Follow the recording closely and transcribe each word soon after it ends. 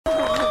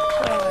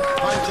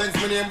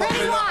name, but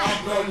we not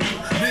have none.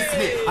 This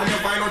me, and you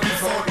find out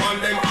it's out on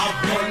them have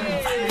none.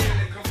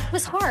 It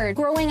was hard.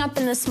 Growing up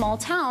in this small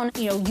town,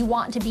 you know, you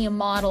want to be a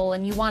model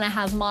and you want to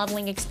have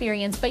modeling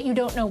experience, but you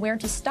don't know where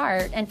to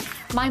start. And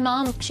my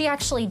mom, she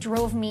actually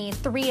drove me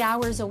 3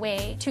 hours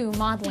away to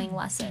modeling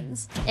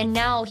lessons. And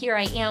now here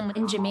I am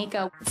in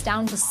Jamaica. It's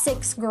down to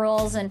 6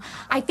 girls, and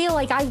I feel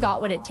like I've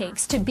got what it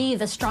takes to be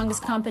the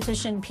strongest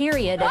competition,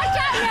 period. Watch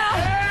out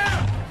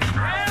now!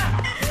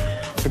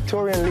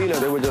 Victoria and Leila,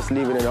 they were just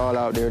leaving it all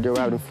out there. They were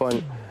having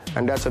fun.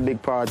 And that's a big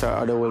part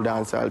of the whole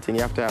dancehall thing.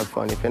 You have to have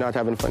fun. If you're not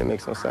having fun, it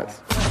makes no sense.